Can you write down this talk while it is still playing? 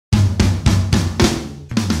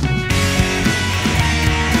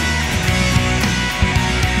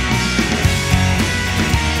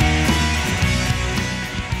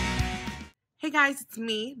guys, it's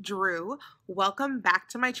me, Drew. Welcome back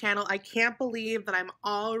to my channel. I can't believe that I'm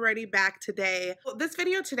already back today. This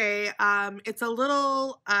video today, it's a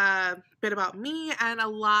little bit about me and a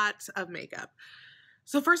lot of makeup.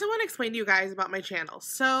 So first I want to explain to you guys about my channel.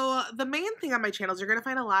 So the main thing on my channel is you're going to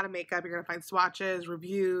find a lot of makeup. You're going to find swatches,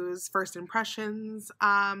 reviews, first impressions,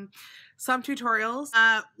 some tutorials.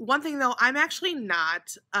 One thing though, I'm actually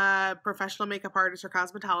not a professional makeup artist or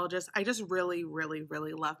cosmetologist. I just really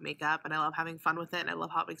love makeup and I love having fun with it and I love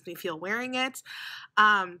how it makes me feel wearing it.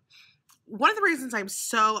 One of the reasons I'm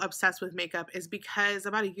so obsessed with makeup is because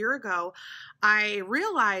about a year ago, I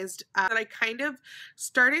realized that I kind of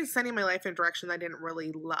started sending my life in a direction that I didn't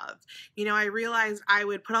really love. You know, I realized I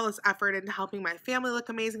would put all this effort into helping my family look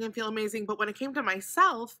amazing and feel amazing, but when it came to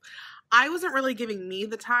myself, I wasn't really giving me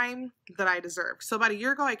the time that I deserved. So about a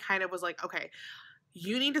year ago, I kind of was like, okay,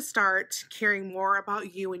 you need to start caring more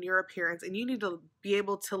about you and your appearance, and you need to be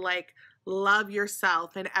able to love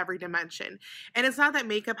yourself in every dimension. And it's not that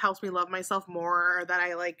makeup helps me love myself more or that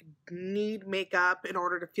I need makeup in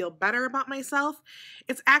order to feel better about myself.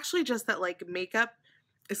 It's actually just that makeup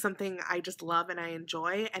is something I just love and I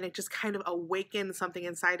enjoy, and it just kind of awakened something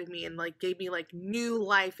inside of me and gave me new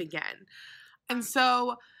life again. And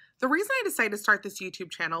so the reason I decided to start this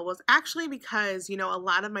YouTube channel was actually because, you know, a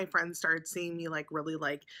lot of my friends started seeing me really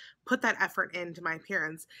put that effort into my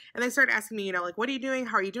appearance. And they started asking me, you know, what are you doing?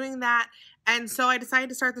 How are you doing that? And so I decided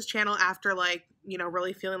to start this channel after you know,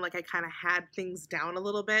 really feeling like I kind of had things down a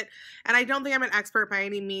little bit. And I don't think I'm an expert by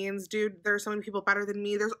any means, dude. There's so many people better than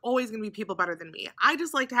me. There's always going to be people better than me. I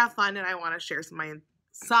just like to have fun and I want to share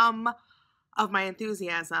some of my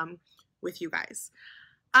enthusiasm with you guys.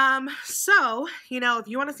 So, you know, if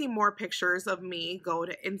you want to see more pictures of me, go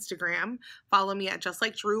to Instagram, follow me at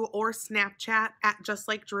JustlikeDrew, or Snapchat at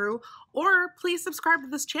JustlikeDrew, or please subscribe to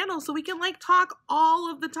this channel so we can talk all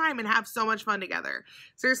of the time and have so much fun together.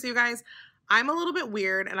 Seriously, you guys, I'm a little bit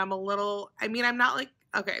weird and I'm not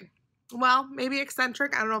okay, well, maybe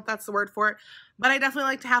eccentric. I don't know if that's the word for it, but I definitely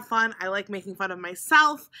like to have fun. I like making fun of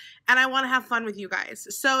myself and I want to have fun with you guys.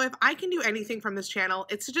 So if I can do anything from this channel,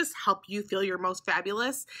 it's to just help you feel your most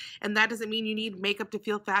fabulous. And that doesn't mean you need makeup to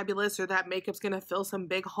feel fabulous or that makeup's going to fill some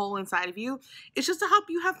big hole inside of you. It's just to help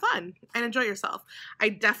you have fun and enjoy yourself. I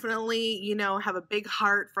definitely, you know, have a big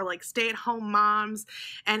heart for stay-at-home moms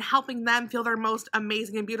and helping them feel their most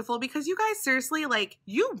amazing and beautiful, because you guys, seriously,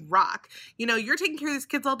 you rock. You know, you're taking care of these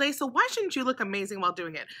kids all day, so why shouldn't you look amazing while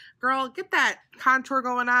doing it? Girl, get that contour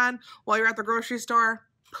going on while you're at the grocery store,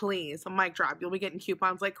 please. A mic drop. You'll be getting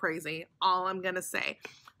coupons like crazy. All I'm gonna say.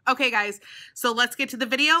 Okay, guys, so let's get to the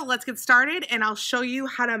video. Let's get started, and I'll show you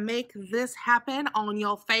how to make this happen on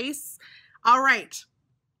your face. All right.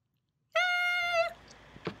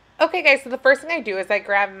 Okay guys, so the first thing I do is I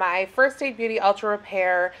grab my First Aid Beauty Ultra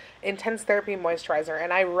Repair Intense Therapy Moisturizer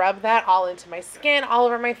and I rub that all into my skin, all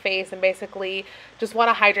over my face, and basically just want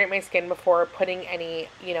to hydrate my skin before putting any,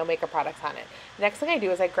 you know, makeup products on it. Next thing I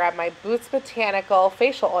do is I grab my Boots Botanical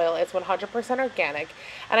Facial Oil. It's 100% organic,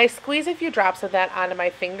 and I squeeze a few drops of that onto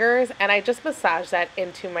my fingers and I just massage that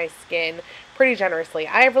into my skin pretty generously.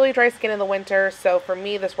 I have really dry skin in the winter, so for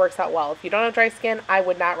me this works out well. If you don't have dry skin, I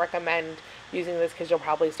would not recommend using this because you'll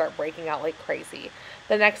probably start breaking out like crazy.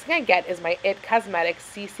 The next thing I get is my Cosmetics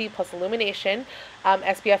CC+Illumination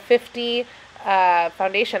SPF 50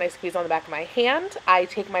 foundation. I squeeze on the back of my hand. I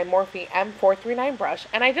take my Morphe M401 brush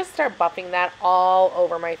and I just start buffing that all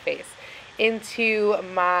over my face, into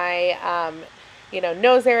my you know,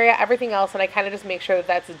 nose area, everything else, and I kind of just make sure that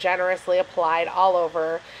that's generously applied all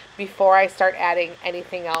over before I start adding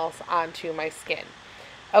anything else onto my skin.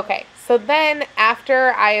 Okay, so then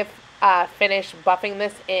after I have finish buffing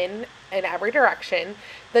this in every direction,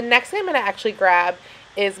 the next thing I'm going to actually grab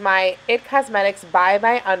is my Cosmetics Bye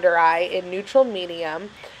Bye Under Eye in neutral medium,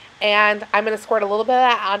 and I'm going to squirt a little bit of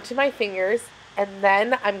that onto my fingers, and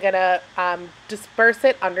then I'm going to disperse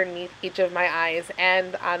it underneath each of my eyes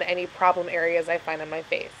and on any problem areas I find on my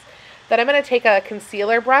face. Then I'm going to take a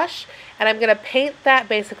concealer brush and I'm going to paint that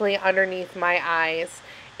basically underneath my eyes.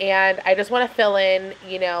 And I just want to fill in,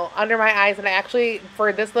 you know, under my eyes. And I actually,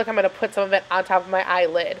 for this look, I'm going to put some of it on top of my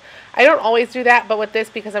eyelid. I don't always do that, but with this,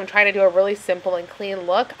 because I'm trying to do a really simple and clean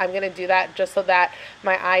look, I'm going to do that just so that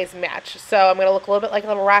my eyes match. So I'm going to look a little bit like a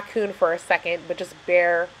little raccoon for a second, but just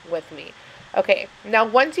bear with me. Okay, now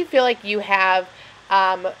once you feel like you have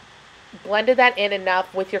blended that in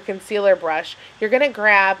enough with your concealer brush, you're going to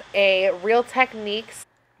grab a Real Techniques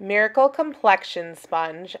Miracle Complexion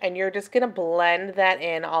Sponge, and you're just going to blend that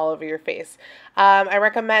in all over your face. I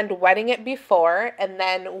recommend wetting it before, and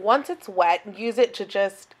then once it's wet, use it to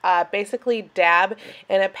just basically dab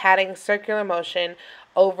in a patting circular motion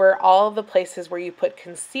over all of the places where you put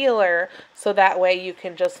concealer, so that way you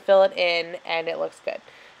can just fill it in and it looks good.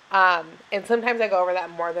 And sometimes I go over that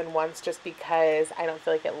more than once just because I don't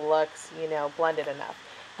feel like it looks, you know, blended enough.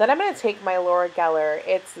 Then I'm going to take my Laura Geller.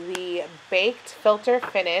 It's the Baked Filter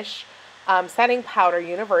Finish setting powder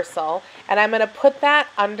universal, and I'm going to put that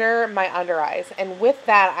under my under eyes, and with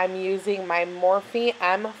that I'm using my Morphe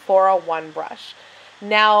M401 brush.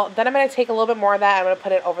 Now then I'm going to take a little bit more of that. I'm going to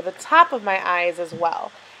put it over the top of my eyes as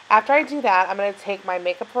well. After I do that, I'm going to take my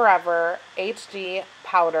Makeup Forever HD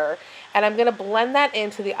powder, and I'm going to blend that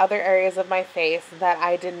into the other areas of my face that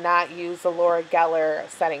I did not use the Laura Geller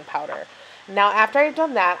setting powder. Now after I've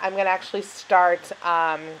done that, I'm going to actually start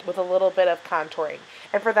with a little bit of contouring.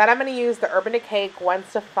 And for that, I'm going to use the Urban Decay Gwen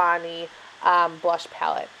Stefani blush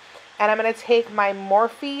palette. And I'm going to take my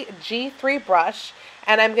Morphe G3 brush,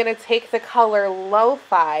 and I'm going to take the color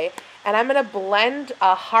Lo-Fi, and I'm going to blend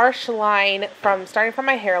a harsh line starting from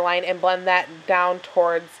my hairline and blend that down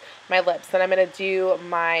towards my lips. Then I'm going to do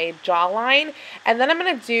my jawline, and then I'm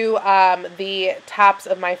going to do the tops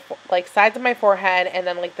of my, sides of my forehead, and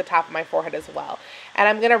then like the top of my forehead as well. And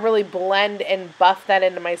I'm going to really blend and buff that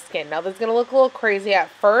into my skin. Now this is going to look a little crazy at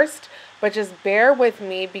first, but just bear with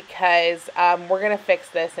me because we're going to fix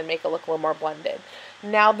this and make it look a little more blended.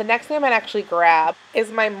 Now the next thing I'm going to actually grab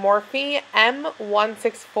is my Morphe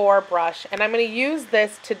M164 brush, and I'm going to use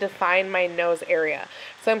this to define my nose area.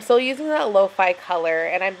 So I'm still using that Lo-Fi color,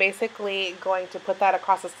 and I'm basically going to put that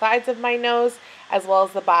across the sides of my nose as well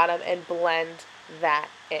as the bottom and blend that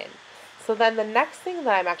in. So then the next thing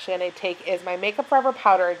that I'm actually going to take is my Makeup Forever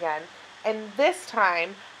powder again, and this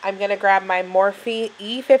time I'm going to grab my Morphe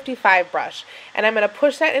E55 brush, and I'm going to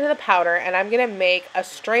push that into the powder, and I'm going to make a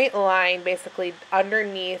straight line basically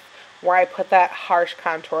underneath where I put that harsh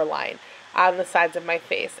contour line on the sides of my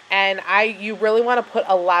face. And you really want to put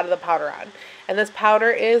a lot of the powder on. And this powder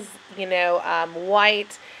is, you know,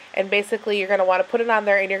 white, and basically you're going to want to put it on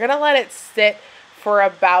there, and you're going to let it sit for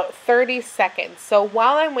about 30 seconds. So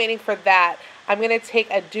while I'm waiting for that, I'm going to take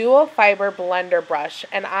a dual fiber blender brush,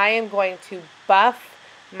 and I am going to buff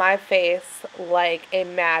my face like a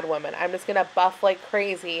mad woman. I'm just going to buff like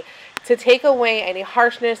crazy to take away any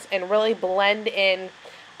harshness and really blend in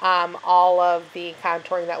all of the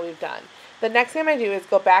contouring that we've done. The next thing I'm going to do is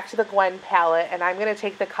go back to the Gwen palette, and I'm going to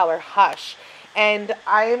take the color Hush, and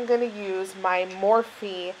I am going to use my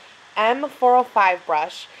Morphe M405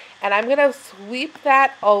 brush, and I'm going to sweep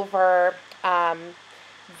that over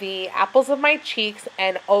the apples of my cheeks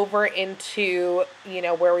and over into, you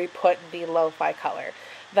know, where we put the Lo-Fi color.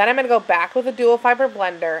 Then I'm going to go back with a dual fiber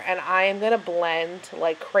blender, and I am going to blend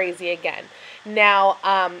like crazy again. Now,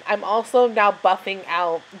 I'm also now buffing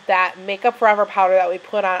out that Makeup Forever powder that we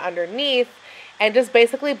put on underneath, and just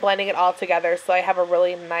basically blending it all together so I have a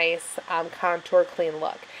really nice contour clean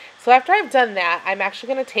look. So after I've done that, I'm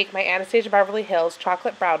actually going to take my Anastasia Beverly Hills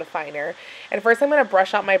Chocolate Brow Definer, and first I'm going to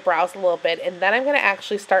brush out my brows a little bit, and then I'm going to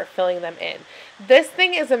actually start filling them in. This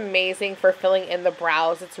thing is amazing for filling in the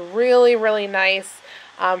brows. It's really, really nice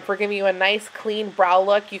for giving you a nice clean brow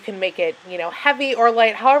look. You can make it, you know, heavy or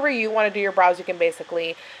light. However you want to do your brows, you can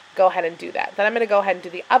basically go ahead and do that. Then I'm going to go ahead and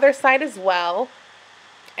do the other side as well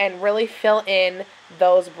and really fill in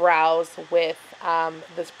those brows with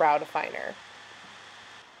this brow definer.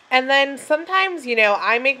 And then sometimes, you know,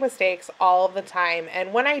 I make mistakes all of the time,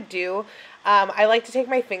 and when I do, I like to take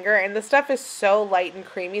my finger, and this stuff is so light and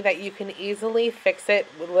creamy that you can easily fix it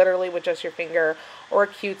literally with just your finger or a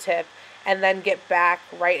Q-tip, and then get back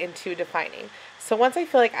right into defining. So once I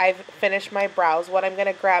feel like I've finished my brows, what I'm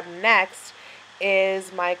going to grab next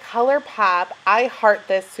is my ColourPop I Heart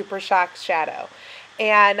This Super Shock Shadow.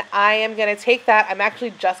 And I am going to take that, I'm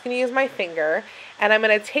actually just going to use my finger, and I'm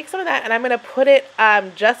going to take some of that and I'm going to put it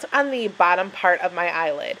just on the bottom part of my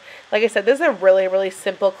eyelid. Like I said, this is a really, really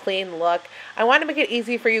simple, clean look. I want to make it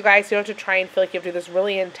easy for you guys so you don't have to try and feel like you have to do this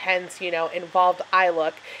really intense, you know, involved eye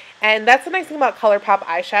look. And that's the nice thing about ColourPop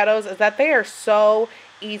eyeshadows, is that they are so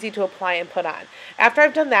easy to apply and put on. After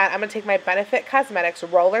I've done that, I'm going to take my Benefit Cosmetics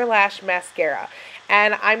Roller Lash Mascara,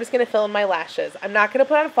 and I'm just going to fill in my lashes. I'm not going to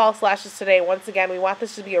put on false lashes today. Once again, we want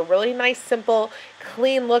this to be a really nice, simple,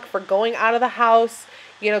 clean look for going out of the house,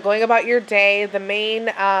 you know, going about your day. The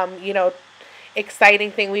main, you know,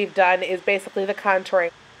 exciting thing we've done is basically the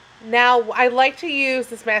contouring. Now, I like to use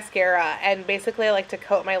this mascara, and basically I like to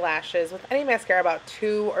coat my lashes with any mascara about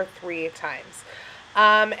 2 or 3 times.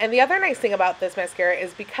 And the other nice thing about this mascara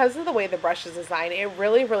is because of the way the brush is designed, it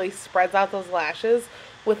really, really spreads out those lashes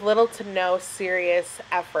with little to no serious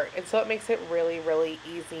effort. And so it makes it really, really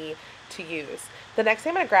easy to use. The next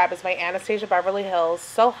thing I'm going to grab is my Anastasia Beverly Hills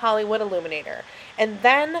So Hollywood Illuminator. And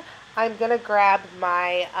then I'm going to grab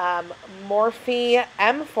my Morphe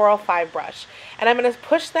M405 brush, and I'm going to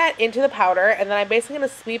push that into the powder, and then I'm basically going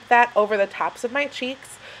to sweep that over the tops of my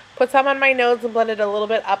cheeks, put some on my nose and blend it a little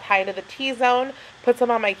bit up high into the T-zone, put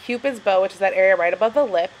some on my Cupid's bow, which is that area right above the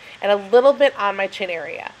lip, and a little bit on my chin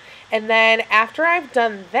area. And then after I've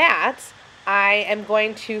done that, I am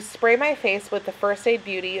going to spray my face with the First Aid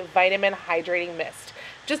Beauty Vitamin Hydrating Mist,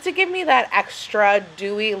 just to give me that extra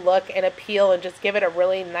dewy look and appeal and just give it a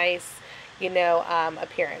really nice,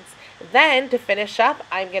 appearance. Then to finish up,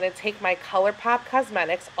 I'm going to take my ColourPop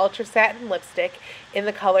Cosmetics Ultra Satin Lipstick in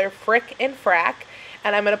the color Frick and Frack,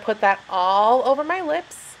 and I'm going to put that all over my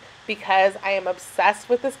lips because I am obsessed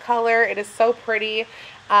with this color. It is so pretty.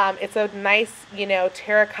 It's a nice,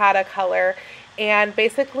 terracotta color. And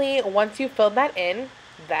basically, once you fill that in,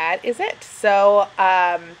 that is it. So,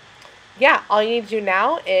 yeah, all you need to do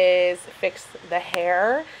now is fix the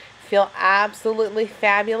hair, feel absolutely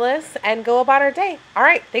fabulous, and go about our day. All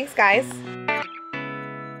right, thanks, guys.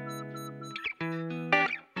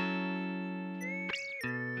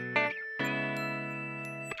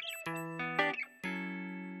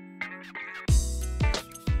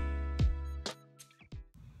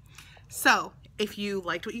 So, if you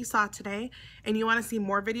liked what you saw today and you want to see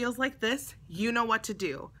more videos like this, you know what to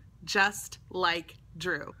do. Just like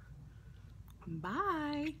Drew.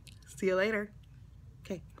 Bye. See you later.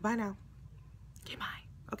 Okay, goodbye now. Okay, bye.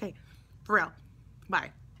 Okay, for real.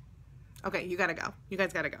 Bye. Okay, you gotta go. You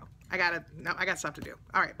guys gotta go. I got stuff to do.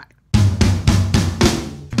 All right, bye.